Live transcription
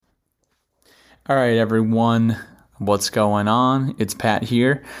All right, everyone. What's going on? It's Pat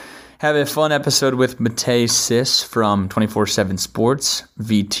here. Have a fun episode with Matej Sis from 24/7 Sports,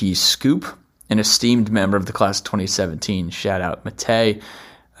 VT Scoop, an esteemed member of the class of 2017. Shout out, Matej.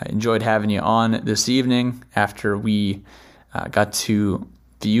 I enjoyed having you on this evening after we got to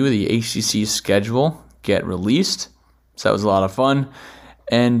view the ACC schedule get released. So that was a lot of fun.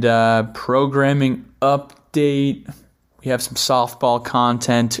 And programming update. We have some softball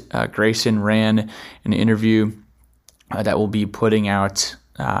content. Grayson ran an interview that we'll be putting out.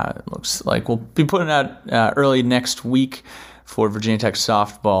 Looks like we'll be putting out early next week for Virginia Tech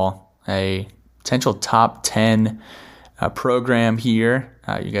softball, a potential top 10 program here.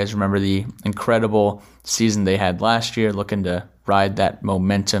 You guys remember the incredible season they had last year, looking to ride that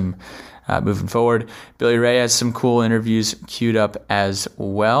momentum moving forward. Billy Ray has some cool interviews queued up as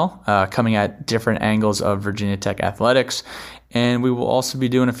well, coming at different angles of Virginia Tech athletics. And we will also be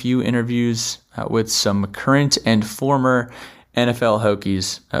doing a few interviews with some current and former NFL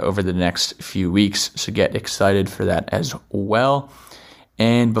Hokies over the next few weeks. So get excited for that as well.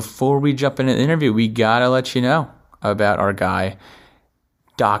 And before we jump into the interview, we got to let you know about our guy,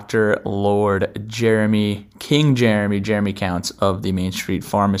 Dr. Lord Jeremy Counts of the Main Street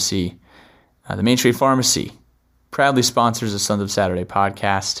Pharmacy. The Main Street Pharmacy proudly sponsors the Sons of Saturday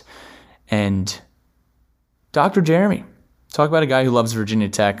podcast. And Dr. Jeremy, talk about a guy who loves Virginia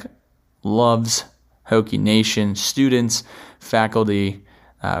Tech, loves Hokie Nation, students, faculty,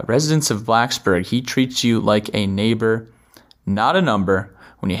 residents of Blacksburg. He treats you like a neighbor, not a number.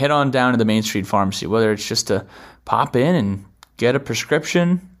 When you head on down to the Main Street Pharmacy, whether it's just to pop in and get a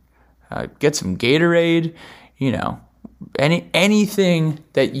prescription, get some Gatorade, anything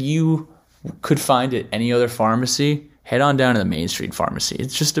that you could find at any other pharmacy, head on down to the Main Street Pharmacy.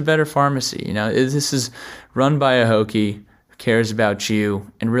 It's just a better pharmacy. This is run by a Hokie who cares about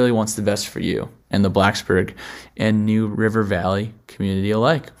you and really wants the best for you and the Blacksburg and New River Valley community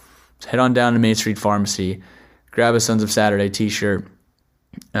alike. So head on down to Main Street Pharmacy, grab a Sons of Saturday t-shirt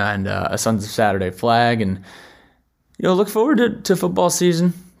and a Sons of Saturday flag, and look forward to football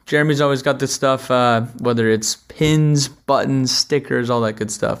season. Jeremy's always got this stuff, whether it's pins, buttons, stickers, all that good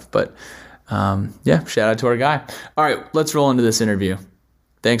stuff. But shout out to our guy. All right, let's roll into this interview.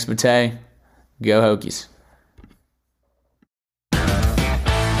 Thanks, Matej. Go Hokies.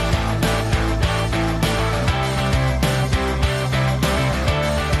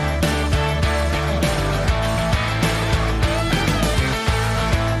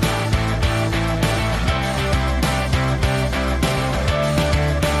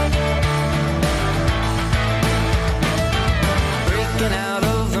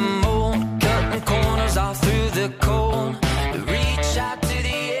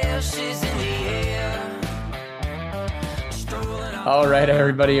 All right,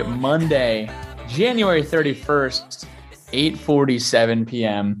 everybody. Monday, January 31st, 8:47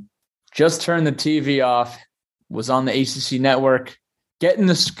 p.m. Just turned the TV off. Was on the ACC network, getting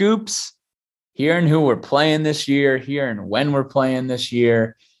the scoops, hearing who we're playing this year, hearing when we're playing this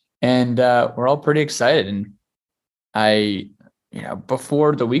year, and we're all pretty excited. And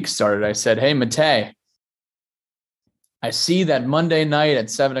before the week started, I said, "Hey, Matej, I see that Monday night at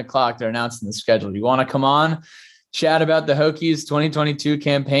 7:00 they're announcing the schedule. You want to come on, chat about the Hokies 2022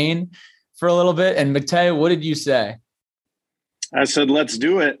 campaign for a little bit?" And Matej, what did you say? I said, let's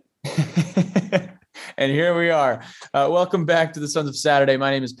do it. And here we are. Welcome back to the Sons of Saturday.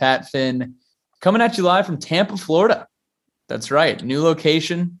 My name is Pat Finn, coming at you live from Tampa, Florida. That's right. New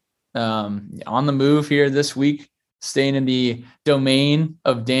location, on the move here this week, staying in the domain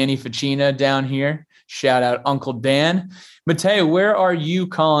of Danny Ficina down here. Shout out Uncle Dan. Matej, where are you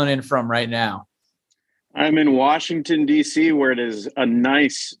calling in from right now? I'm in Washington, D.C., where it is a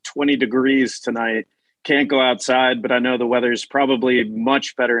nice 20 degrees tonight. Can't go outside, but I know the weather is probably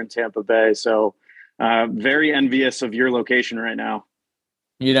much better in Tampa Bay. So very envious of your location right now.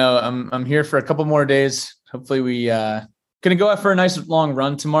 I'm here for a couple more days. Hopefully we going to go out for a nice long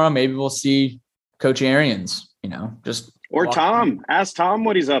run tomorrow. Maybe we'll see Coach Arians, Or Tom. Ask Tom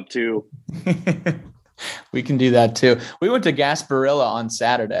what he's up to. We can do that too. We went to Gasparilla on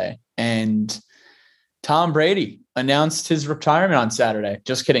Saturday, and Tom Brady announced his retirement on Saturday.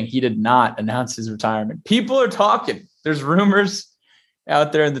 Just kidding. He did not announce his retirement. People are talking. There's rumors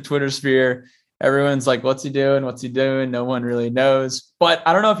out there in the Twitter sphere. Everyone's like, what's he doing? What's he doing? No one really knows. But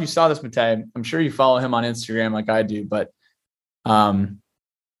I don't know if you saw this, Matej. I'm sure you follow him on Instagram like I do, but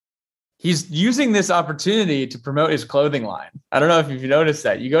he's using this opportunity to promote his clothing line. I don't know if you've noticed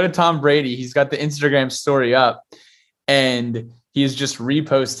that. You go to Tom Brady, he's got the Instagram story up, and he's just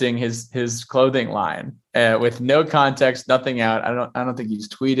reposting his clothing line. with no context, nothing out. I don't think he's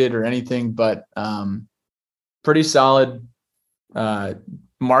tweeted or anything, but pretty solid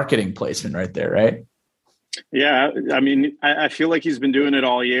marketing placement right there, right? Yeah, I mean, I feel like he's been doing it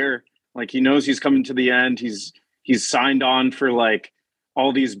all year. Like he knows he's coming to the end. He's signed on for like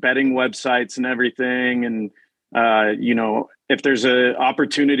all these betting websites and everything. And if there's an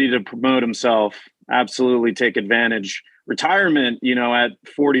opportunity to promote himself, absolutely take advantage. Retirement, at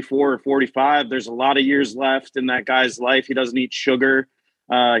 44 or 45, there's a lot of years left in that guy's life. He doesn't eat sugar.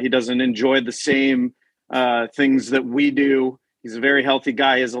 He doesn't enjoy the same things that we do. He's a very healthy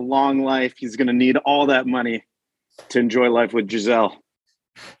guy. He has a long life. He's going to need all that money to enjoy life with Gisele.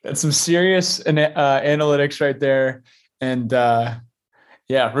 That's some serious analytics right there. And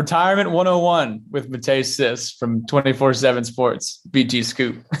retirement 101 with Matej Sis from 24/7 Sports, VT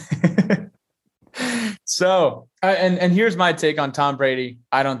Scoop. So, and here's my take on Tom Brady.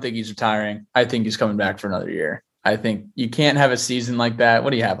 I don't think he's retiring. I think he's coming back for another year. I think you can't have a season like that.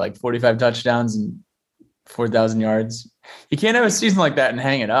 What do you have, like 45 touchdowns and 4,000 yards? You can't have a season like that and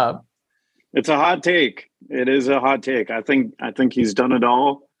hang it up. It's a hot take. It is a hot take. I think he's done it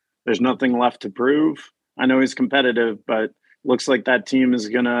all. There's nothing left to prove. I know he's competitive, but looks like that team is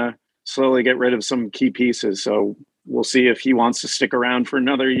going to slowly get rid of some key pieces. So we'll see if he wants to stick around for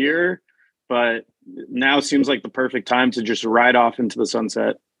another year. But now seems like the perfect time to just ride off into the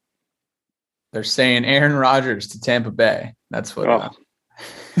sunset. They're saying Aaron Rodgers to Tampa Bay. That's what.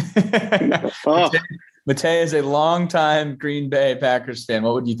 Matej is a longtime Green Bay Packers fan.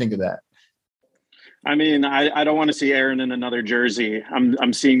 What would you think of that? I mean, I don't want to see Aaron in another jersey.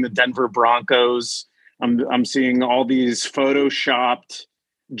 I'm seeing the Denver Broncos. I'm seeing all these photoshopped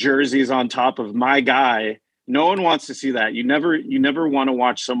jerseys on top of my guy. No one wants to see that. You never want to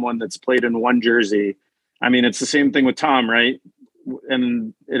watch someone that's played in one jersey. I mean, it's the same thing with Tom, right?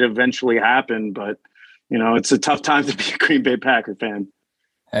 And it eventually happened, but it's a tough time to be a Green Bay Packer fan.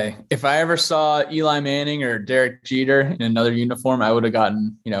 Hey, if I ever saw Eli Manning or Derek Jeter in another uniform, I would have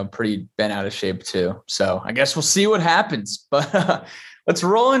gotten, pretty bent out of shape too. So I guess we'll see what happens. But let's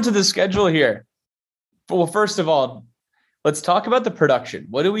roll into the schedule here. Well, first of all, let's talk about the production.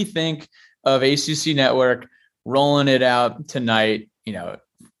 What do we think of ACC Network rolling it out tonight?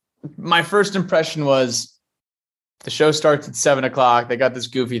 My first impression was the show starts at 7:00. They got this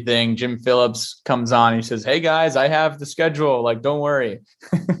goofy thing. Jim Phillips comes on. He says, "Hey guys, I have the schedule. Like, don't worry."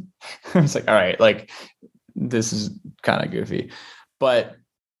 It's like, all right, like this is kind of goofy, but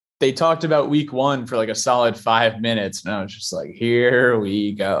they talked about week 1 for like a solid 5 minutes. And I was just like, here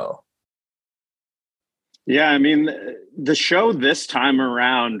we go. Yeah. I mean, the show this time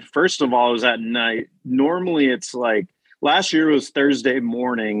around, first of all, was at night. Normally it's like last year was Thursday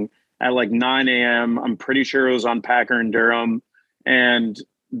morning at like 9 a.m. I'm pretty sure it was on Packer and Durham. And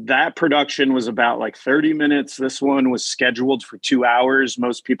that production was about like 30 minutes. This one was scheduled for 2 hours.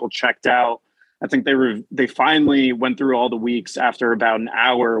 Most people checked out. I think they finally went through all the weeks after about an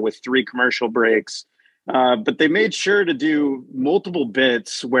hour with 3 commercial breaks. But they made sure to do multiple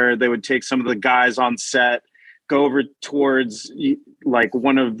bits where they would take some of the guys on set, go over towards like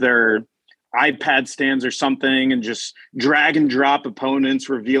one of their iPad stands or something and just drag and drop opponents,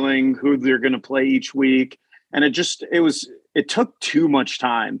 revealing who they're going to play each week. And it took too much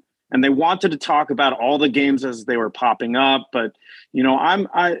time, and they wanted to talk about all the games as they were popping up. But,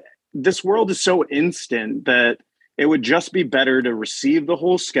 this world is so instant that it would just be better to receive the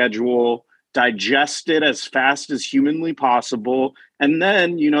whole schedule, digest it as fast as humanly possible. And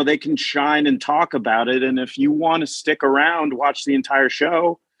then, they can shine and talk about it. And if you want to stick around, watch the entire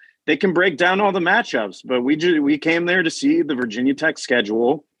show, they can break down all the matchups. But we came there to see the Virginia Tech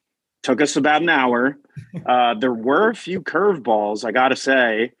schedule. Took us about an hour. There were a few curveballs, I got to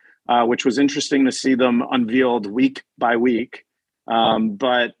say, which was interesting to see them unveiled week by week.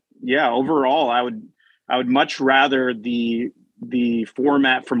 But yeah, overall, I would much rather the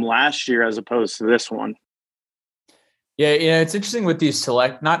format from last year as opposed to this one. Yeah, it's interesting with these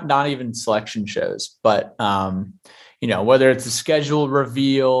not even selection shows, but whether it's a schedule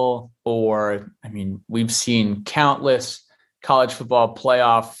reveal or, we've seen countless college football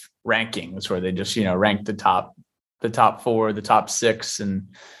playoff rankings where they just, rank the top 4, the top 6,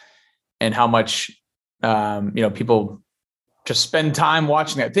 and how much, people just spend time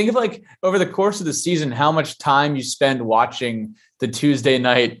watching that. Think of like over the course of the season, how much time you spend watching the Tuesday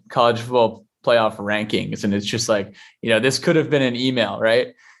night college football playoff rankings. And it's just like, this could have been an email,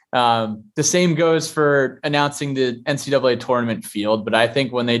 right? The same goes for announcing the NCAA tournament field. But I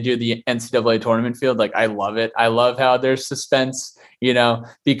think when they do the NCAA tournament field, like, I love it. I love how there's suspense,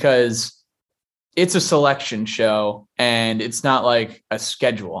 because it's a selection show and it's not like a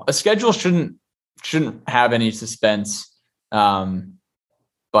schedule. A schedule shouldn't shouldn't have any suspense.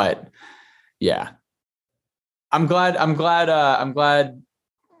 But yeah, I'm glad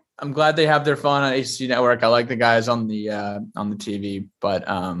they have their fun on ACC Network. I like the guys on the TV, but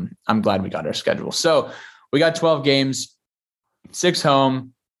I'm glad we got our schedule. So we got 12 games, 6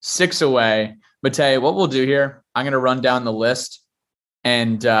 home, 6 away. Matej, what we'll do here, I'm going to run down the list,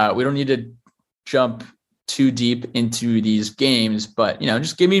 and we don't need to jump too deep into these games, but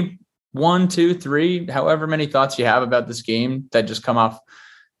just give me 1, 2, 3, however many thoughts you have about this game that just come off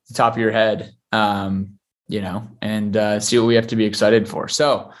the top of your head, and see what we have to be excited for.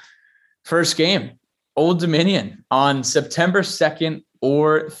 So first game, Old Dominion on September 2nd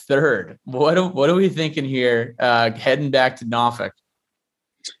or 3rd. What are we thinking here? Heading back to Norfolk.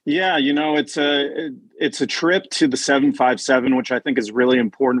 Yeah, it's a trip to the 757, which I think is really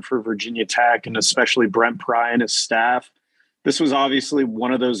important for Virginia Tech and especially Brent Pry and his staff. This was obviously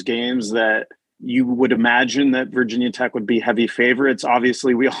one of those games that you would imagine that Virginia Tech would be heavy favorites.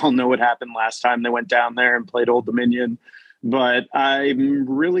 Obviously, we all know what happened last time they went down there and played Old Dominion. But I'm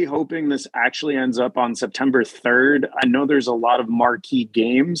really hoping this actually ends up on September 3rd. I know there's a lot of marquee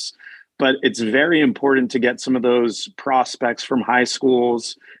games, but it's very important to get some of those prospects from high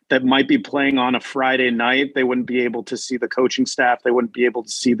schools that might be playing on a Friday night. They wouldn't be able to see the coaching staff. They wouldn't be able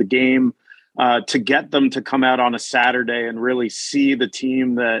to see the game, to get them to come out on a Saturday and really see the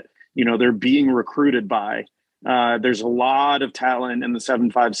team that, they're being recruited by. There's a lot of talent in the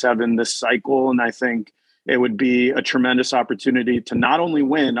 757 this cycle. And I think it would be a tremendous opportunity to not only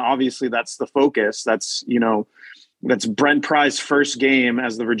win, obviously that's the focus. That's Brent Pry's first game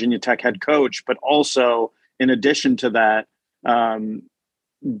as the Virginia Tech head coach, but also in addition to that,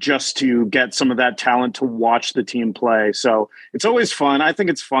 just to get some of that talent to watch the team play. So it's always fun. I think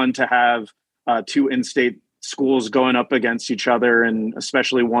it's fun to have 2 in-state schools going up against each other, and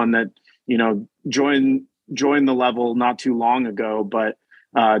especially one that, joined the level not too long ago. But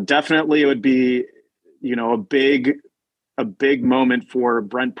definitely it would be, a big moment for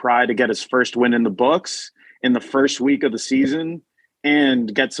Brent Pry to get his first win in the books in the first week of the season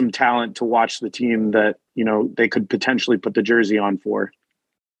and get some talent to watch the team that, they could potentially put the jersey on for.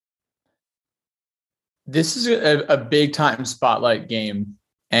 This is a big time spotlight game,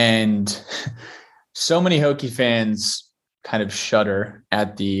 and so many Hokie fans kind of shudder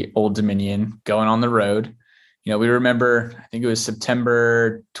at the Old Dominion going on the road. We remember, I think it was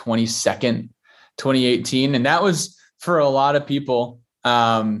September 22nd, 2018. And that was for a lot of people,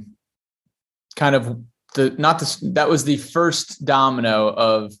 that was the first domino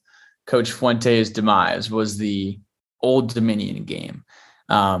of Coach Fuente's demise, was the Old Dominion game.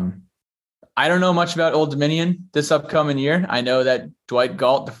 I don't know much about Old Dominion this upcoming year. I know that Dwight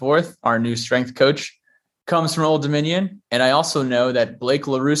Galt IV, our new strength coach, comes from Old Dominion. And I also know that Blake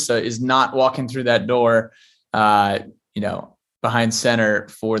LaRussa is not walking through that door, behind center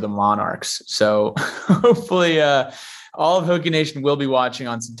for the Monarchs. So hopefully all of Hokie Nation will be watching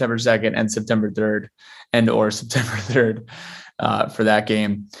on September 2nd and September 3rd or September 3rd for that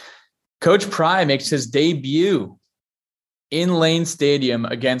game. Coach Pry makes his debut in Lane Stadium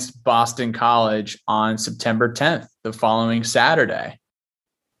against Boston College on September 10th, the following Saturday.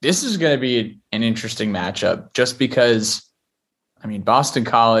 This is going to be an interesting matchup just because, Boston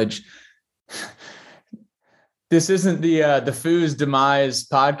College, this isn't the Foos demise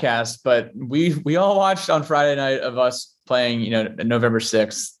podcast, but we all watched on Friday night of us playing, November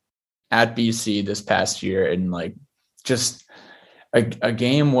 6th at BC this past year, and just a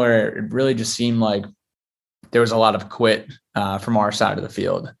game where it really just seemed like there was a lot of quit from our side of the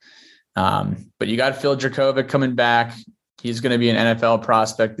field. But you got Phil Dracovic coming back. He's going to be an NFL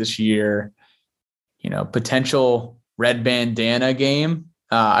prospect this year. Potential red bandana game.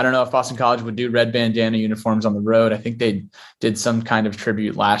 I don't know if Boston College would do red bandana uniforms on the road. I think they did some kind of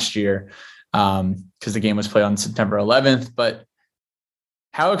tribute last year because the game was played on September 11th. But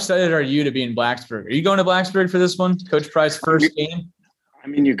how excited are you to be in Blacksburg? Are you going to Blacksburg for this one? Coach Pry's first game?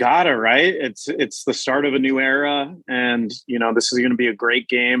 You gotta, right? It's the start of a new era, and this is going to be a great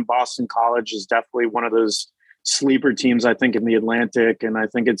game. Boston College is definitely one of those sleeper teams, I think, in the Atlantic, and I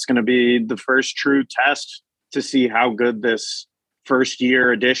think it's going to be the first true test to see how good this first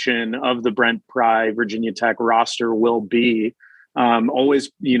year edition of the Brent Pry Virginia Tech roster will be. Always,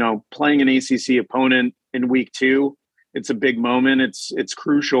 playing an ACC opponent in week 2, it's a big moment. It's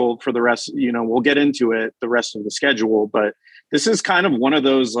crucial for the rest. We'll get into it, the rest of the schedule, but this is kind of one of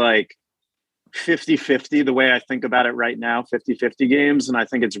those 50-50, the way I think about it right now, 50-50 games. And I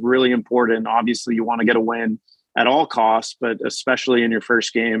think it's really important. Obviously, you want to get a win at all costs, but especially in your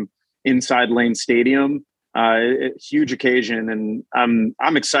first game inside Lane Stadium, huge occasion. And I'm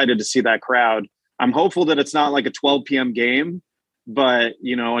excited to see that crowd. I'm hopeful that it's not like a 12 p.m. game, but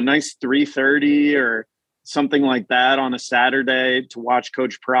a nice 3:30 or something like that on a Saturday to watch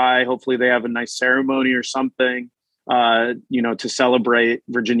Coach Pry. Hopefully they have a nice ceremony or something, to celebrate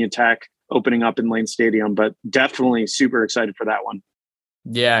Virginia Tech opening up in Lane Stadium, but definitely super excited for that one.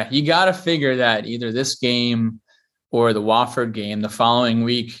 Yeah, you got to figure that either this game or the Wofford game the following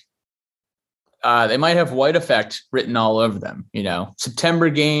week, they might have white effect written all over them. September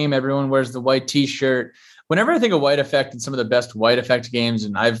game, everyone wears the white T-shirt. Whenever I think of white effect and some of the best white effect games,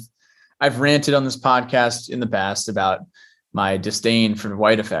 and I've ranted on this podcast in the past about my disdain for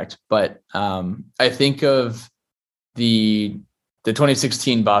white effect, but I think of the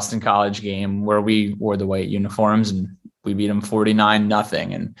 2016 Boston College game where we wore the white uniforms and we beat them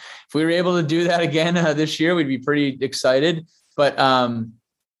 49-0. And if we were able to do that again this year, we'd be pretty excited. But,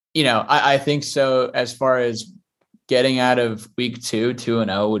 I think so. As far as getting out of week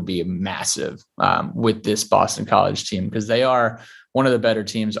 2-0 would be massive with this Boston College team, because they are one of the better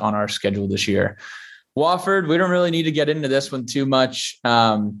teams on our schedule this year. Wofford, we don't really need to get into this one too much.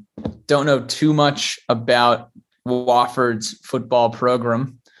 Don't know too much about Wofford's football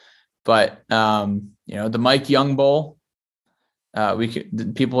program, but the Mike Young Bowl,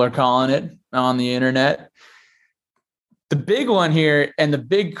 people are calling it on the internet. The big one here and the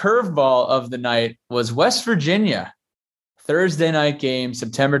big curveball of the night was West Virginia, Thursday night game,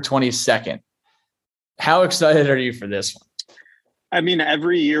 September 22nd. How excited are you for this one? I mean,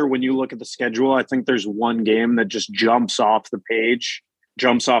 every year when you look at the schedule, I think there's one game that just jumps off the page,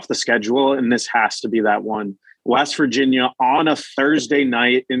 jumps off the schedule, and this has to be that one. West Virginia on a Thursday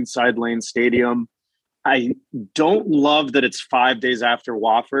night inside Lane Stadium. I don't love that it's 5 days after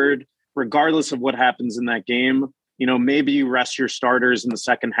Wofford, regardless of what happens in that game. Maybe you rest your starters in the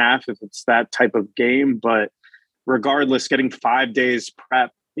second half if it's that type of game, but regardless, getting 5 days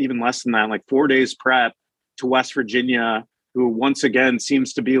prep, even less than that, like 4 days prep to West Virginia, who once again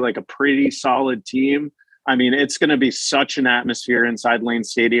seems to be like a pretty solid team. I mean, it's going to be such an atmosphere inside Lane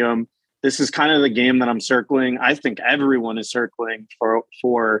Stadium. This is kind of the game that I'm circling. I think everyone is circling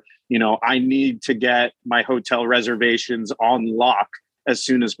for I need to get my hotel reservations on lock as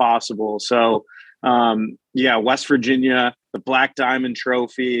soon as possible. So, West Virginia, the Black Diamond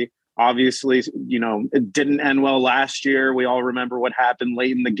Trophy, obviously, it didn't end well last year. We all remember what happened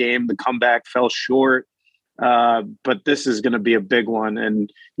late in the game. The comeback fell short. But this is going to be a big one.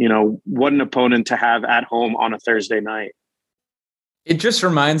 And, what an opponent to have at home on a Thursday night. It just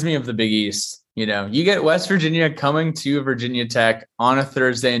reminds me of the Big East. You get West Virginia coming to Virginia Tech on a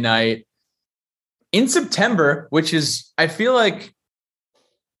Thursday night in September, which is, I feel like,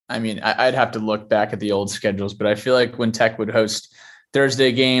 I'd have to look back at the old schedules, but I feel like when Tech would host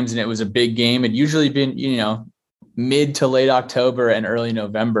Thursday games and it was a big game, it'd usually been, mid to late October and early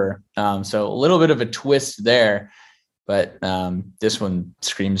November. So a little bit of a twist there, but this one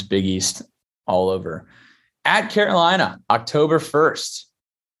screams Big East all over. At Carolina, October 1st,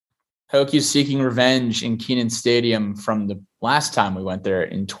 Hokies seeking revenge in Kenan Stadium from the last time we went there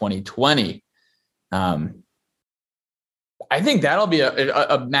in 2020. I think that'll be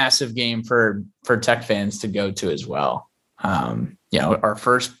a massive game for Tech fans to go to as well. Our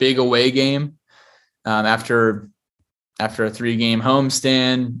first big away game after a 3-game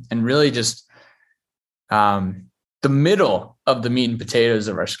homestand, and really just the middle of the meat and potatoes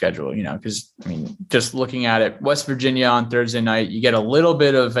of our schedule, because just looking at it, West Virginia on Thursday night, you get a little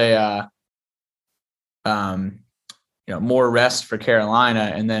bit of a, more rest for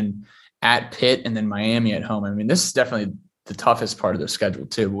Carolina, and then at Pitt and then Miami at home. This is definitely the toughest part of the schedule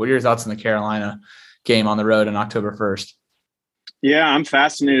too. But what are your thoughts on the Carolina game on the road on October 1st? Yeah, I'm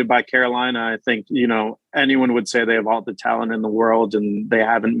fascinated by Carolina. I think, anyone would say they have all the talent in the world and they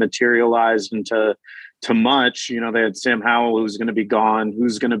haven't materialized into much. They had Sam Howell, who's going to be gone,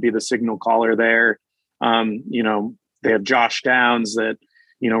 who's going to be the signal caller there. They have Josh Downs that,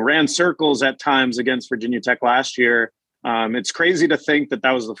 ran circles at times against Virginia Tech last year. It's crazy to think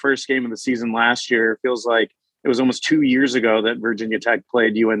that was the first game of the season last year. It feels like it was almost 2 years ago that Virginia Tech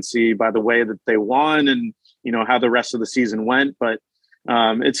played UNC by the way that they won and, how the rest of the season went. But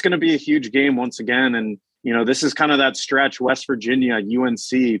it's going to be a huge game once again. And, this is kind of that stretch: West Virginia,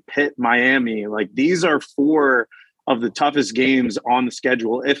 UNC, Pitt, Miami. Like, these are 4 of the toughest games on the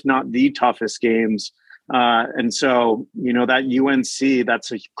schedule, if not the toughest games. And so, that UNC,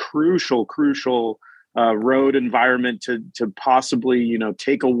 that's a crucial road environment to possibly,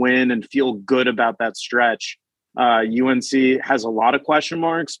 take a win and feel good about that stretch. UNC has a lot of question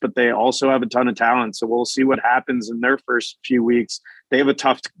marks, but they also have a ton of talent. So we'll see what happens in their first few weeks. They have a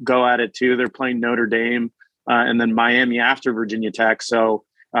tough go at it too. They're playing Notre Dame and then Miami after Virginia Tech. So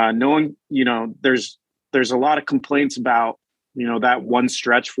No one, there's a lot of complaints about, that one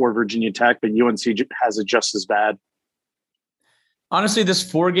stretch for Virginia Tech, but UNC has it just as bad. Honestly, this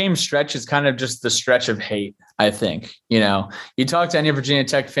 4-game stretch is kind of just the stretch of hate, I think. You talk to any Virginia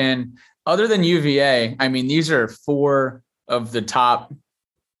Tech fan, other than UVA, I mean, these are 4 of the top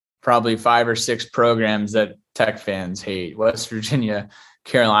probably 5 or 6 programs that Tech fans hate: West Virginia,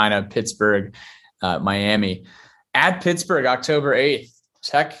 Carolina, Pittsburgh, Miami. At Pittsburgh, October 8th,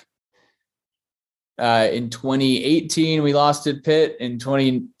 Tech. In 2018, we lost at Pitt. In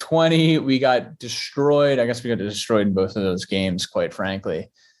 2020, we got destroyed. I guess we got destroyed in both of those games, quite frankly.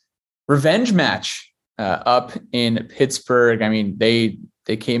 Revenge match up in Pittsburgh. I mean, they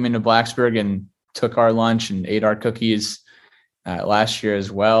came into Blacksburg and took our lunch and ate our cookies last year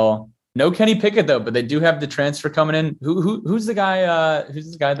as well. No Kenny Pickett though, but they do have the transfer coming in. Who's the guy?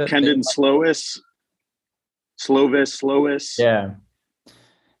 Who's the guy that Kendon Slovis? Yeah.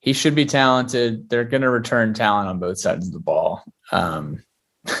 He should be talented. They're going to return talent on both sides of the ball. The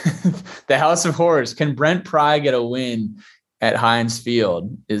House of Horrors. Can Brent Pry get a win at Heinz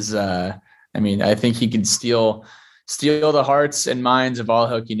Field? I think he can steal the hearts and minds of all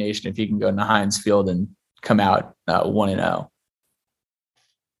Hokie Nation if he can go into Heinz Field and come out 1-0.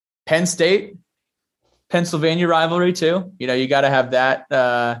 Penn State, Pennsylvania rivalry too. You got to have that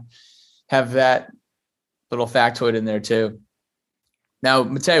little factoid in there too. Now,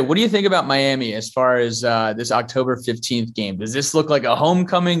 Mateo, what do you think about Miami as far as this October 15th game? Does this look like a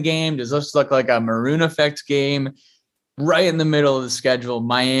homecoming game? Does this look like a Maroon Effect game? Right in the middle of the schedule,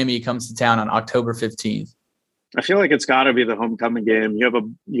 Miami comes to town on October 15th. I feel like it's got to be the homecoming game. You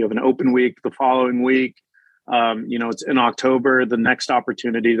have an open week the following week. It's in October. The next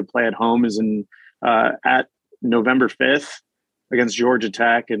opportunity to play at home is at November 5th against Georgia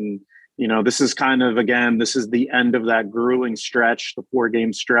Tech. And, this is this is the end of that grueling stretch, the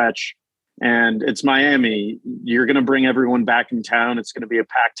 4-game stretch. And it's Miami. You're going to bring everyone back in town. It's going to be a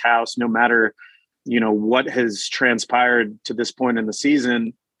packed house, no matter, what has transpired to this point in the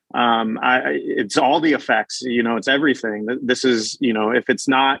season. It's all the effects, it's everything. This is, if it's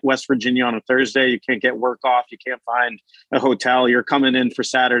not West Virginia on a Thursday, you can't get work off. You can't find a hotel. You're coming in for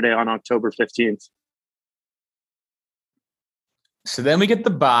Saturday on October 15th. So then we get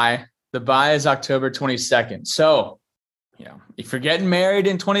the bye. The bye is October 22nd. So, if you're getting married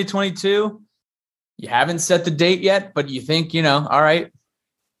in 2022, you haven't set the date yet, but you think, all right,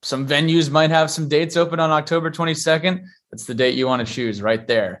 some venues might have some dates open on October 22nd. That's the date you want to choose right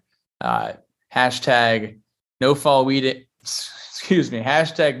there. Hashtag no fall Hashtag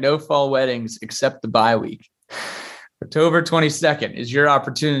no fall weddings except the bye week. October 22nd is your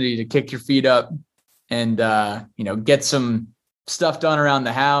opportunity to kick your feet up and, get some stuff done around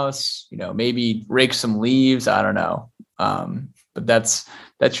the house, maybe rake some leaves. I don't know. But that's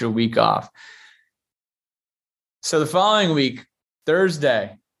your week off. So the following week,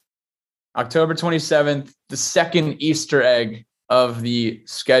 Thursday, October 27th, the second Easter egg of the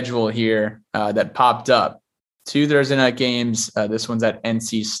schedule here that popped up. 2 Thursday night games. This one's at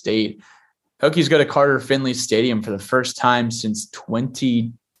NC State. Hokies go to Carter Finley Stadium for the first time since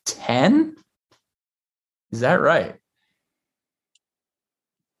 2010. Is that right?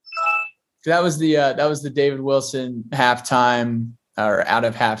 That was the David Wilson halftime or out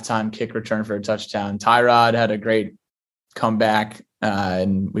of halftime kick return for a touchdown. Tyrod had a great comeback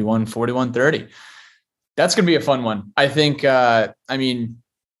and we won 41-30. That's going to be a fun one. I think,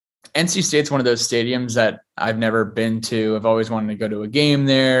 NC State's one of those stadiums that I've never been to. I've always wanted to go to a game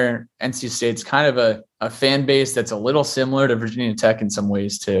there. NC State's kind of a fan base that's a little similar to Virginia Tech in some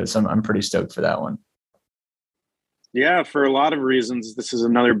ways too. So I'm pretty stoked for that one. Yeah, for a lot of reasons, this is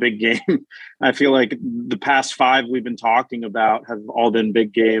another big game. I feel like the past 5 we've been talking about have all been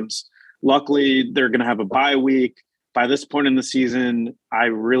big games. Luckily, they're going to have a bye week. By this point in the season, I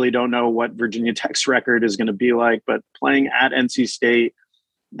really don't know what Virginia Tech's record is going to be like, but playing at NC State,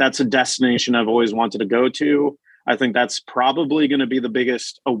 that's a destination I've always wanted to go to. I think that's probably going to be the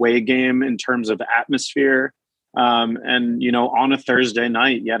biggest away game in terms of atmosphere. On a Thursday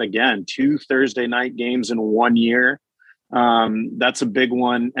night, yet again, 2 Thursday night games in 1 year. That's a big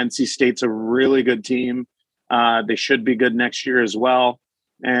one. NC State's a really good team. They should be good next year as well.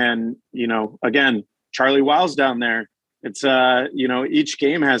 And, again, Charlie Wiles down there. It's, each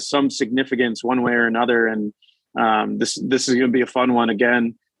game has some significance one way or another. And this is going to be a fun one.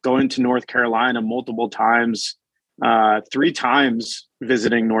 Again, going to North Carolina multiple times, 3 times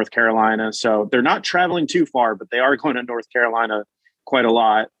visiting North Carolina. So they're not traveling too far, but they are going to North Carolina quite a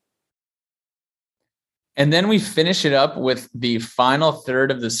lot. And then we finish it up with the final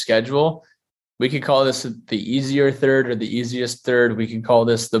third of the schedule We could call this the easier third or the easiest third. We could call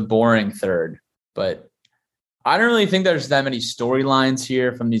this the boring third. But I don't really think there's that many storylines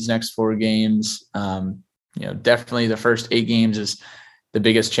here from these next 4 games. Definitely the first 8 games is the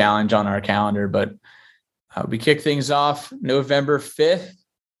biggest challenge on our calendar. But we kick things off November 5th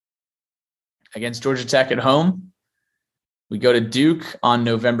against Georgia Tech at home. We go to Duke on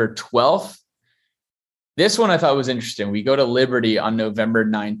November 12th. This one I thought was interesting. We go to Liberty on November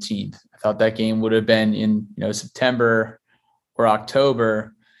 19th. I thought that game would have been in September or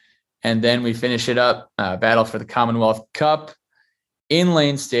October. And then we finish it up, battle for the Commonwealth Cup in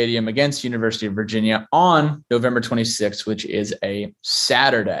Lane Stadium against University of Virginia on November 26th, which is a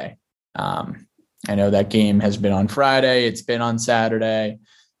Saturday. I know that game has been on Friday. It's been on Saturday.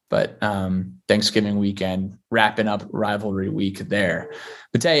 But Thanksgiving weekend, wrapping up rivalry week there.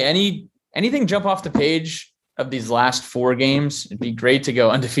 But hey, anything jump off the page of these last 4 games? It'd be great to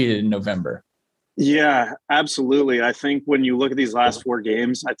go undefeated in November. Yeah, absolutely. I think when you look at these last 4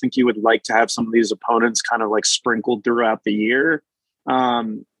 games, I think you would like to have some of these opponents kind of like sprinkled throughout the year.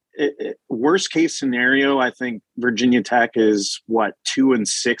 Worst case scenario, I think Virginia Tech is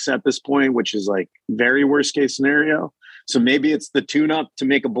 2-6 at this point, which is like very worst case scenario. So maybe it's the tune-up to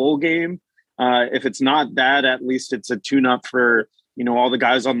make a bowl game. If it's not that, at least it's a tune-up for, all the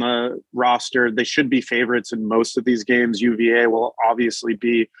guys on the roster. They should be favorites in most of these games. UVA will obviously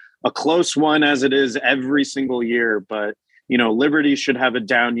be a close one, as it is every single year. But, Liberty should have a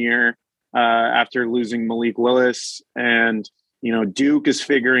down year after losing Malik Willis. And, Duke is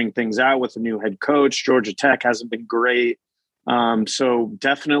figuring things out with a new head coach. Georgia Tech hasn't been great. So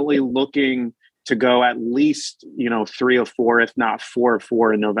definitely looking to go at least, 3 of 4, if not 4 of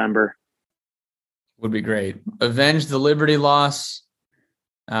 4 in November. Would be great. Avenge the Liberty loss.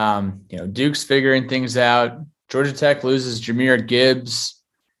 Duke's figuring things out. Georgia Tech loses Jahmyr Gibbs.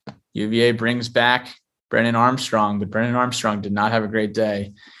 UVA brings back Brennan Armstrong, but Brennan Armstrong did not have a great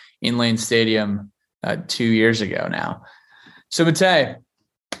day in Lane Stadium 2 years ago now. So, Matei,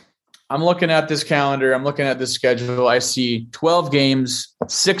 I'm looking at this calendar. I'm looking at this schedule. I see 12 games,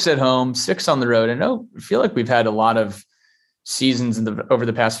 6 at home, 6 on the road. And I feel like we've had a lot of seasons over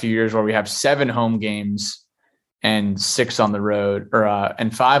the past few years where we have 7 home games and 6 on the road,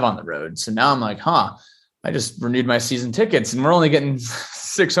 and 5 on the road. So now I'm like, I just renewed my season tickets and we're only getting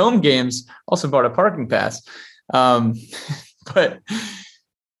 6 home games. Also bought a parking pass. But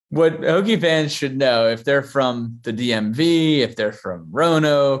what Hokie fans should know, if they're from the DMV, if they're from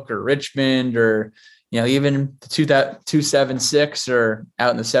Roanoke or Richmond, or even the 276 or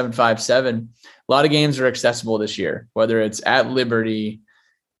out in the 757, a lot of games are accessible this year. Whether it's at Liberty,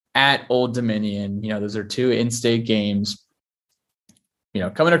 at Old Dominion, those are 2 in-state games.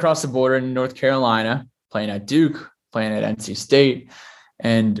 Coming across the border in North Carolina, playing at Duke, playing at NC State,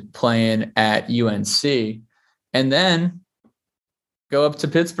 and playing at UNC, and then go up to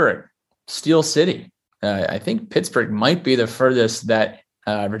Pittsburgh, Steel City. I think Pittsburgh might be the furthest that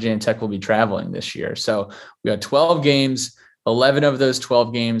Virginia Tech will be traveling this year. So we got 12 games. 11 of those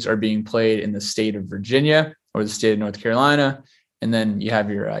 12 games are being played in the state of Virginia or the state of North Carolina. And then you have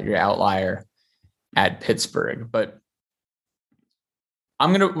your outlier at Pittsburgh. But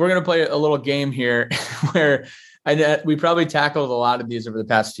we're gonna play a little game here where we probably tackled a lot of these over the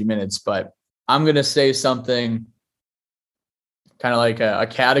past few minutes, but I'm gonna say something kind of like a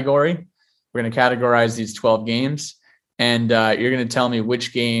category. We're going to categorize these 12 games, and you're going to tell me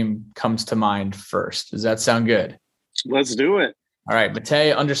which game comes to mind first. Does that sound good? Let's do it. All right.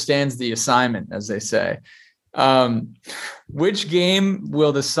 Matei understands the assignment, as they say. Which game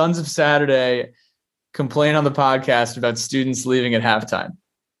will the Sons of Saturday complain on the podcast about students leaving at halftime?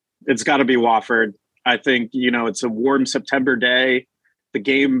 It's got to be Wofford. I think, it's a warm September day. The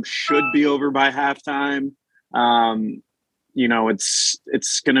game should be over by halftime.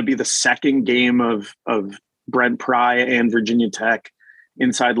 It's going to be the second game of Brent Pry and Virginia Tech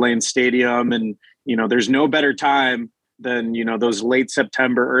inside Lane Stadium. And, there's no better time than, those late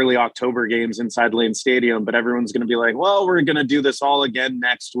September, early October games inside Lane Stadium. But everyone's going to be like, well, we're going to do this all again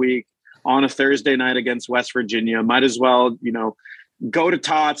next week on a Thursday night against West Virginia. Might as well, go to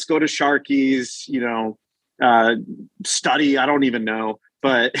Tots, go to Sharkies, study. I don't even know.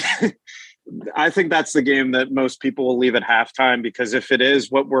 But I think that's the game that most people will leave at halftime, because if it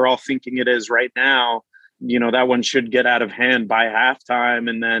is what we're all thinking it is right now, that one should get out of hand by halftime.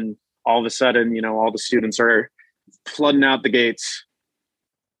 And then all of a sudden, all the students are flooding out the gates.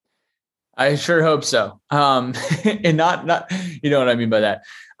 I sure hope so. And not, you know what I mean by that.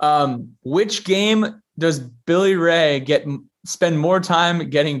 Which game does Billy Ray spend more time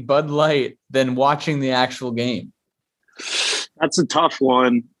getting Bud Light than watching the actual game? That's a tough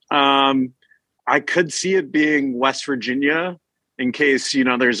one. I could see it being West Virginia in case,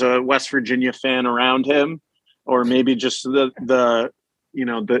 there's a West Virginia fan around him, or maybe just the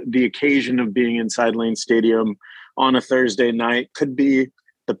occasion of being inside Lane Stadium on a Thursday night. Could be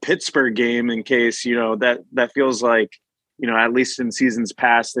the Pittsburgh game in case, that feels like, at least in seasons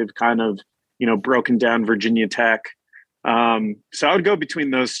past, they've kind of, broken down Virginia Tech. So I would go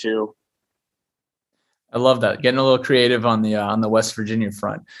between those two. I love that. Getting a little creative on the West Virginia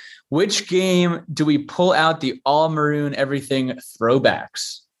front. Which game do we pull out the all maroon everything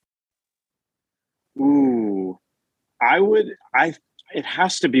throwbacks? Ooh, it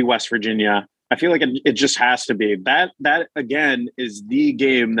has to be West Virginia. I feel like it just has to be. That again is the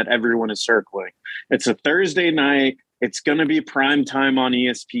game that everyone is circling. It's a Thursday night. It's going to be prime time on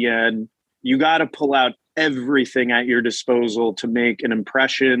ESPN. You got to pull out everything at your disposal to make an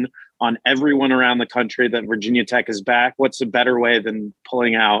impression on everyone around the country that Virginia Tech is back. What's a better way than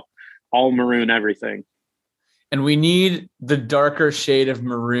pulling out all maroon everything? And we need the darker shade of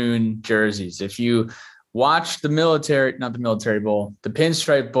maroon jerseys. If you watch the Pinstripe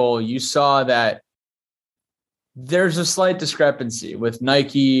Bowl, you saw that there's a slight discrepancy with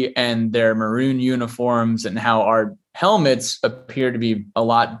Nike and their maroon uniforms and how our helmets appear to be a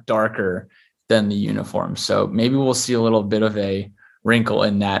lot darker than the uniform. So maybe we'll see a little bit of a wrinkle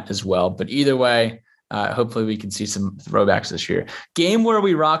in that as well. But either way, hopefully we can see some throwbacks this year. Game where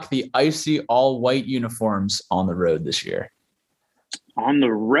we rock the icy all white uniforms on the road this year. On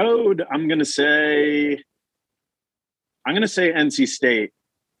the road, I'm going to say NC State.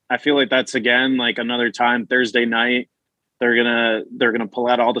 I feel like that's again like another time Thursday night. They're gonna pull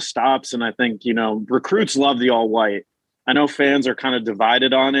out all the stops, and I think recruits love the all white. I know fans are kind of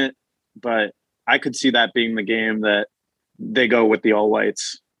divided on it, but I could see that being the game that they go with the all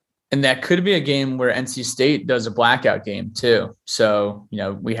whites. And that could be a game where NC State does a blackout game too. So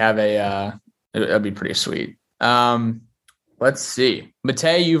we have that'd be pretty sweet. Let's see.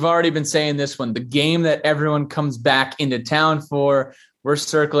 Matej, you've already been saying this one. The game that everyone comes back into town for. We're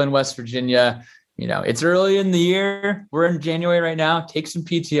circling West Virginia. It's early in the year. We're in January right now. Take some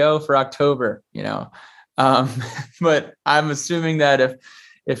PTO for October, But I'm assuming that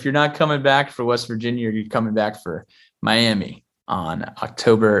if you're not coming back for West Virginia, you're coming back for Miami on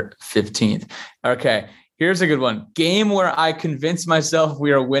October 15th. Okay, here's a good one. Game where I convince myself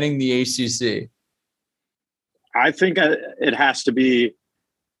we are winning the ACC. I think it has to be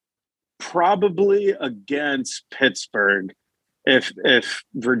probably against Pittsburgh. If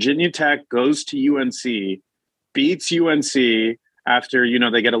Virginia Tech goes to UNC, beats UNC after,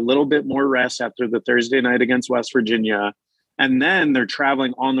 they get a little bit more rest after the Thursday night against West Virginia, and then they're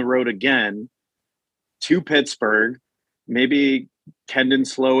traveling on the road again to Pittsburgh, maybe Kendon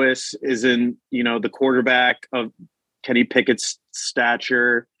Slovis isn't, the quarterback of Kenny Pickett's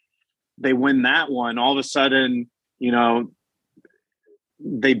stature. They win that one. All of a sudden,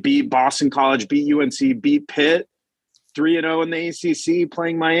 they beat Boston College, beat UNC, beat Pitt, 3-0 in the ACC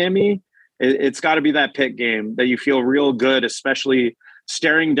playing Miami. It's got to be that Pitt game that you feel real good, especially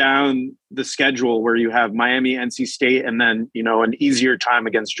staring down the schedule where you have Miami, NC State, and then, an easier time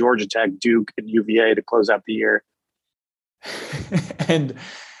against Georgia Tech, Duke, and UVA to close out the year. And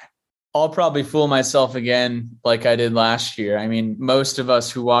I'll probably fool myself again like I did last year. I mean, most of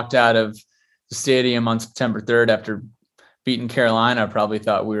us who walked out of the stadium on September 3rd after beating Carolina probably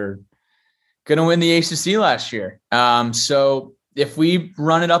thought we were going to win the ACC last year. So if we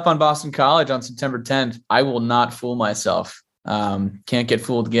run it up on Boston College on September 10th, I will not fool myself. Can't get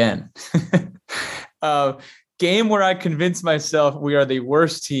fooled again. Game where I convince myself we are the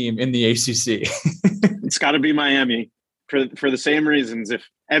worst team in the ACC. It's got to be Miami for the same reasons. If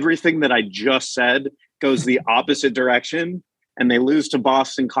everything that I just said goes the opposite direction and they lose to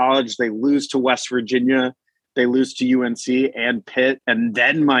Boston College, they lose to West Virginia, they lose to UNC and Pitt, and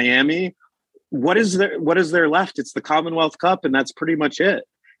then Miami, what is there left? It's the Commonwealth Cup, and that's pretty much it.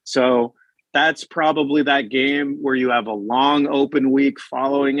 So that's probably that game where you have a long open week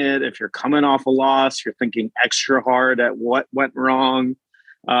following it. If you're coming off a loss, you're thinking extra hard at what went wrong.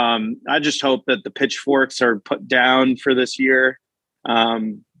 I just hope that the pitchforks are put down for this year.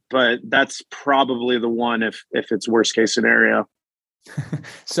 But that's probably the one if it's worst case scenario.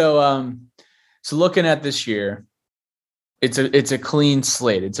 So looking at this year, it's a clean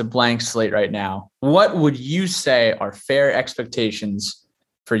slate. It's a blank slate right now. What would you say are fair expectations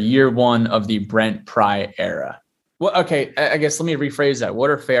for year one of the Brent Pry era? Well, okay, I guess let me rephrase that. What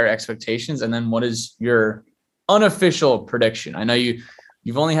are fair expectations? And then what is your unofficial prediction? I know you've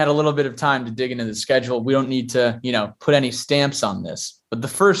only had a little bit of time to dig into the schedule. We don't need to, put any stamps on this, but the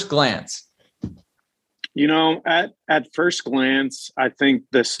first glance. At first glance, I think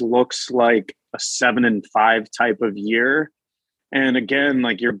this looks like a 7-5 type of year. And again,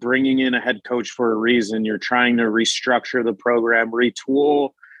 like, you're bringing in a head coach for a reason. You're trying to restructure the program,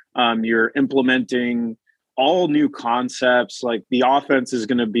 retool. You're implementing all new concepts. Like, the offense is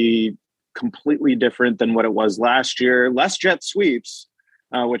going to be completely different than what it was last year. Less jet sweeps,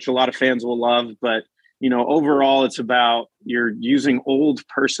 which a lot of fans will love. But, overall, it's about you're using old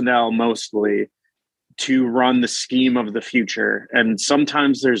personnel mostly to run the scheme of the future. And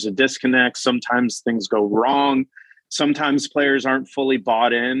sometimes there's a disconnect. Sometimes things go wrong. Sometimes players aren't fully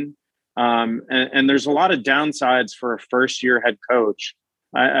bought in. And there's a lot of downsides for a first-year head coach.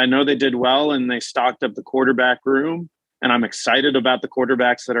 I know they did well and they stocked up the quarterback room. And I'm excited about the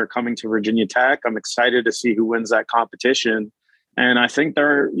quarterbacks that are coming to Virginia Tech. I'm excited to see who wins that competition. And I think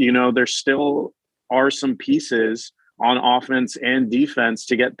there still are some pieces on offense and defense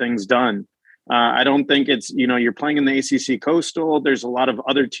to get things done. I don't think it's, you're playing in the ACC Coastal. There's a lot of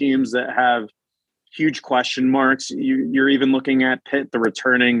other teams that have huge question marks. You're even looking at Pitt, the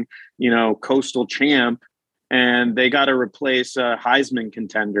returning, Coastal champ, and they got to replace a Heisman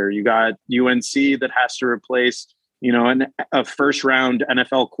contender. You got UNC that has to replace, a first-round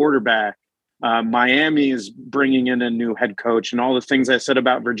NFL quarterback. Miami is bringing in a new head coach, and all the things I said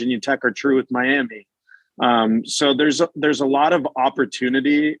about Virginia Tech are true with Miami. So there's a lot of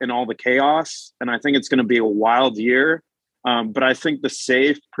opportunity in all the chaos, and I think it's going to be a wild year. But I think the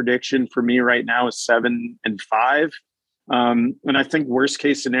safe prediction for me right now is 7-5. And I think worst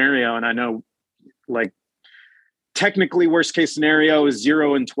case scenario, and I know, like, technically worst case scenario is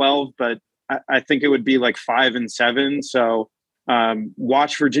 0-12, but I think it would be like 5-7. So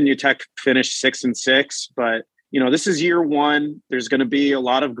watch Virginia Tech finish 6-6. But, this is year one. There's going to be a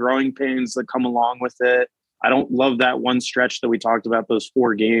lot of growing pains that come along with it. I don't love that one stretch that we talked about, those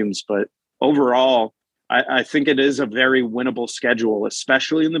 4 games, but overall, I think it is a very winnable schedule,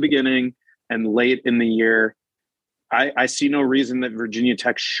 especially in the beginning and late in the year. I see no reason that Virginia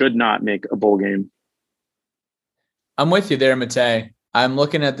Tech should not make a bowl game. I'm with you there, Matej. I'm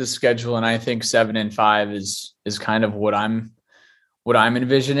looking at the schedule, and I think 7-5 is kind of what I'm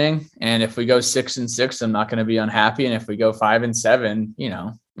envisioning. And if we go 6-6, I'm not going to be unhappy. And if we go 5-7,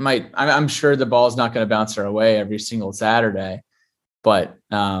 I'm sure the ball's not going to bounce our way every single Saturday. But,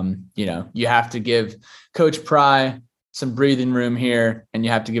 you have to give Coach Pry some breathing room here, and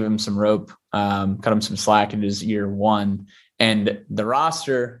you have to give him some rope, cut him some slack in his year one. And the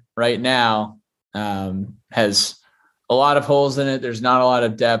roster right now has a lot of holes in it. There's not a lot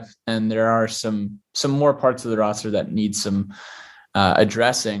of depth, and there are some more parts of the roster that need some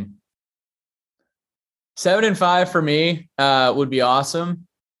addressing. 7-5 for me would be awesome.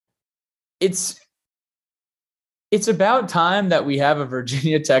 It's about time that we have a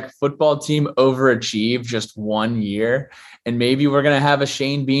Virginia Tech football team overachieve just 1 year. And maybe we're going to have a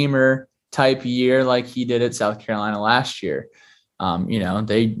Shane Beamer type year like he did at South Carolina last year.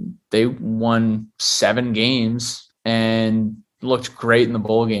 They won 7 games and looked great in the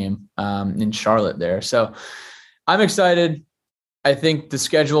bowl game in Charlotte there. So I'm excited. I think the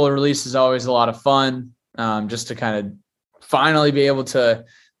schedule release is always a lot of fun, just to kind of finally be able to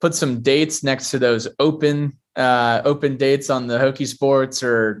put some dates next to those open dates on the Hokie Sports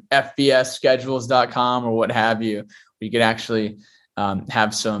or FBSschedules.com or what have you. We could actually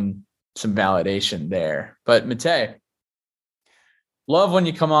have some validation there. But Matej, love when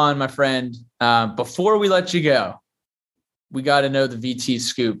you come on, my friend. Before we let you go, we got to know the VT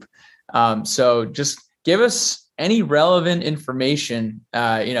scoop. So just give us any relevant information.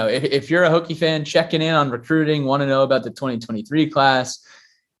 If you're a Hokie fan checking in on recruiting, want to know about the 2023 class,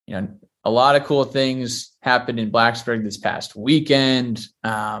 a lot of cool things happened in Blacksburg this past weekend.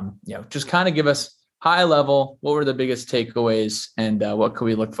 Just kind of give us high level, what were the biggest takeaways, and what could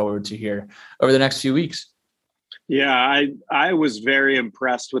we look forward to here over the next few weeks? Yeah, I was very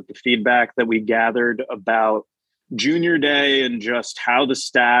impressed with the feedback that we gathered about Junior Day and just how the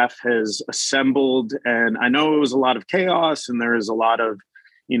staff has assembled. And I know it was a lot of chaos, and there is a lot of,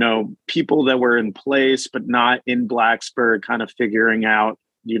 people that were in place but not in Blacksburg kind of figuring out,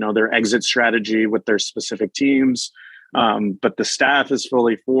 their exit strategy with their specific teams. But the staff is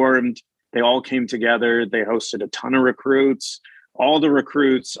fully formed. They all came together. They hosted a ton of recruits. All the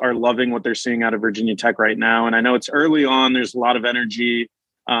recruits are loving what they're seeing out of Virginia Tech right now. And I know it's early on, there's a lot of energy,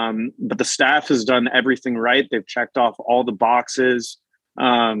 but the staff has done everything right. They've checked off all the boxes.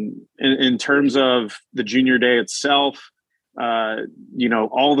 In terms of the Junior Day itself,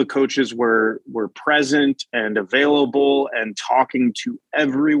 all the coaches were present and available and talking to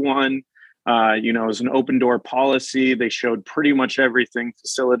everyone. It was an open door policy. They showed pretty much everything,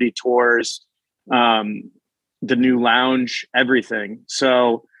 facility tours, the new lounge, everything.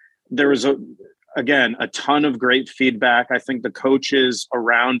 So there was again, a ton of great feedback. I think the coaches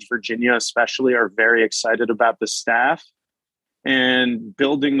around Virginia especially are very excited about the staff, and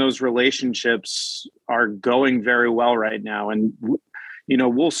building those relationships are going very well right now. And, you know,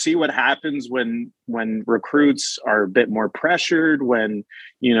 we'll see what happens when recruits are a bit more pressured, when,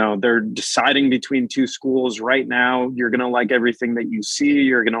 you know, they're deciding between two schools. Right now, you're going to like everything that you see.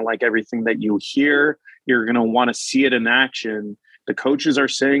 You're going to like everything that you hear. You're going to want to see it in action. The coaches are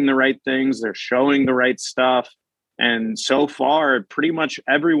saying the right things. They're showing the right stuff. And so far, pretty much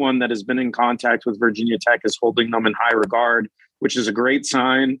everyone that has been in contact with Virginia Tech is holding them in high regard, which is a great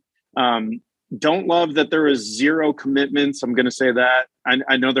sign. Don't love that there is zero commitments. I'm going to say that.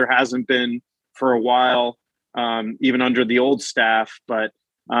 I know there hasn't been for a while, even under the old staff, but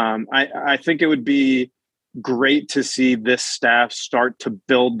I think it would be great to see this staff start to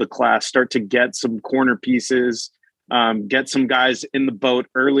build the class, start to get some corner pieces, get some guys in the boat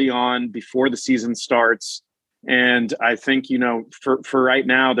early on before the season starts. And I think, you know, for right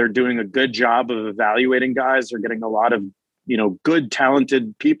now, they're doing a good job of evaluating guys. They're getting a lot of, you know, good,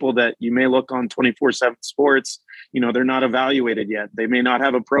 talented people that you may look on 24/7 Sports. You know, they're not evaluated yet. They may not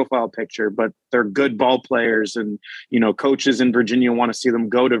have a profile picture, but they're good ball players. And, you know, coaches in Virginia want to see them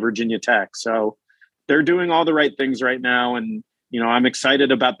go to Virginia Tech. So they're doing all the right things right now. And, you know, I'm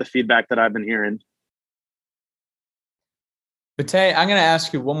excited about the feedback that I've been hearing. Matei, I'm going to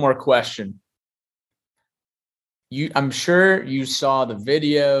ask you one more question. I'm sure you saw the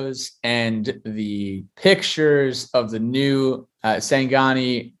videos and the pictures of the new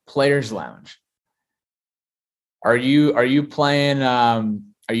Sangani Players Lounge. Are you playing? Are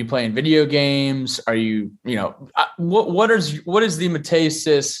you playing video games? Are you what is the Matei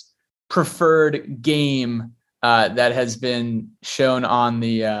Sis preferred game that has been shown on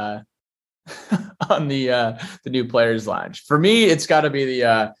the on the new Players Lounge? For me, it's got to be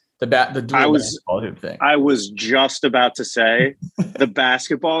the dual basketball hoop thing. I was just about to say the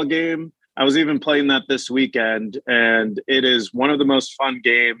basketball game. I was even playing that this weekend, and it is one of the most fun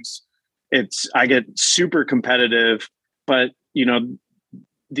games. I get super competitive, but you know,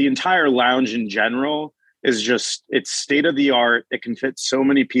 the entire lounge in general is just, it's state of the art. It can fit so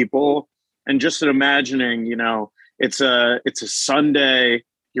many people. And just imagining, you know, it's a Sunday,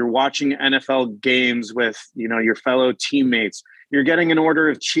 you're watching NFL games with, you know, your fellow teammates. You're getting an order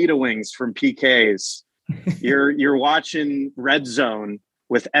of cheetah wings from PKs. You're watching Red Zone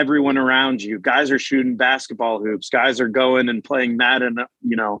with everyone around you. Guys are shooting basketball hoops. Guys are going and playing Madden,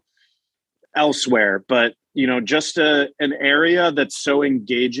 you know, elsewhere. But, you know, just an area that's so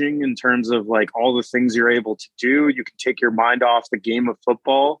engaging in terms of like all the things you're able to do. You can take your mind off the game of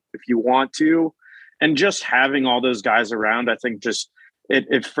football if you want to. And just having all those guys around, I think just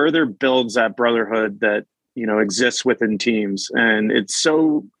it further builds that brotherhood that, you know, exists within teams. And it's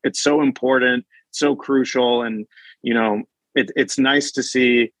so important, so crucial. And, you know, it's nice to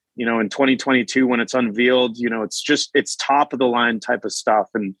see, you know, in 2022 when it's unveiled, you know, it's top of the line type of stuff.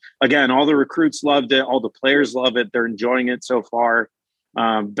 And again, all the recruits loved it. All the players love it. They're enjoying it so far.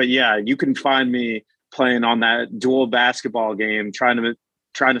 But yeah, you can find me playing on that dual basketball game, trying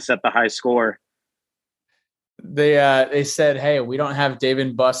to set the high score. They said, hey, we don't have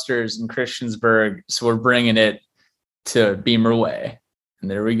Dave & Buster's in Christiansburg, so we're bringing it to Beamer Way. And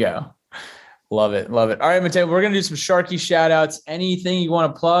there we go. Love it. All right, Matei, we're going to do some Sharky shout-outs. Anything you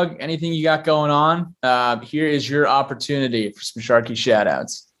want to plug, anything you got going on, here is your opportunity for some Sharky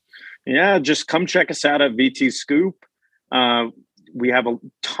shout-outs. Yeah, just come check us out at VT Scoop. We have a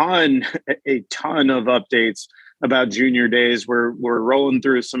ton of updates about junior days. We're rolling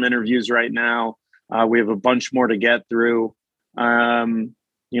through some interviews right now. We have a bunch more to get through. You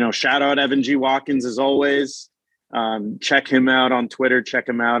know, shout out Evan G. Watkins as always. Check him out on Twitter. Check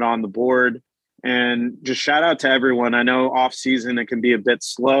him out on the board. And just shout out to everyone. I know off season it can be a bit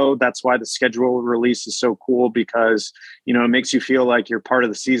slow. That's why the schedule release is so cool, because, you know, it makes you feel like you're part of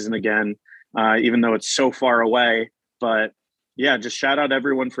the season again, even though it's so far away. But yeah, just shout out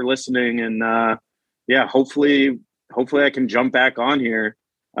everyone for listening. And yeah, hopefully I can jump back on here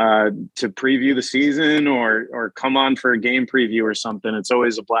to preview the season or come on for a game preview or something. It's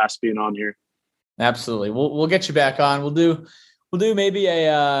always a blast being on here. Absolutely. We'll get you back on. We'll do maybe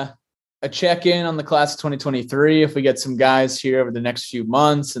a check-in on the class of 2023 if we get some guys here over the next few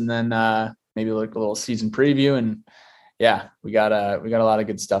months, and then maybe like a little season preview. And yeah, we got a lot of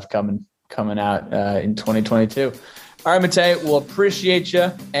good stuff coming out in 2022. All right, Matei, we'll appreciate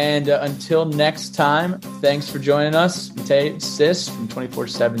you. And until next time, thanks for joining us. Matei Sis from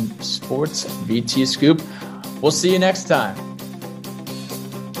 24/7 Sports, VT Scoop. We'll see you next time.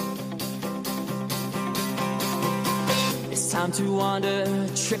 time to wander,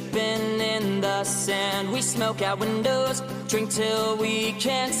 tripping in the sand. We smoke out windows, drink till we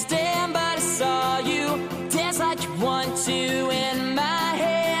can't stand. But I saw you dance like you want to in my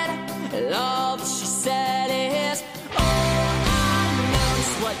head. And all that she said is, oh, I know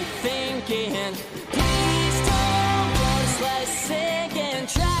just what you're thinking. Please don't go, just let it sink in.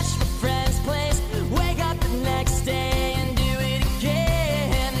 Trash my friend's place, wake up the next day and do it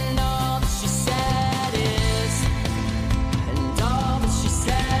again. And all that she said is,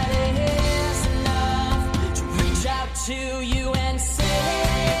 to you and say,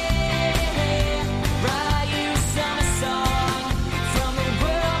 write you some song from the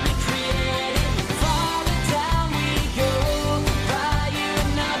world we created. Farther down we go, write you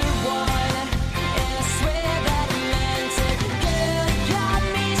another one, and I swear that I meant it. Girl, you got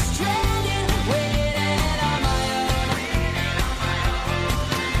me stranded, waiting on my own,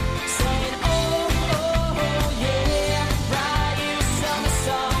 saying, oh, oh, oh, yeah. Write you some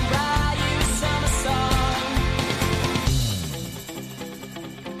song, write you some song.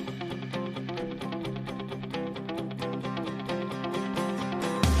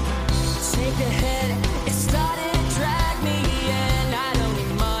 Take the head, it started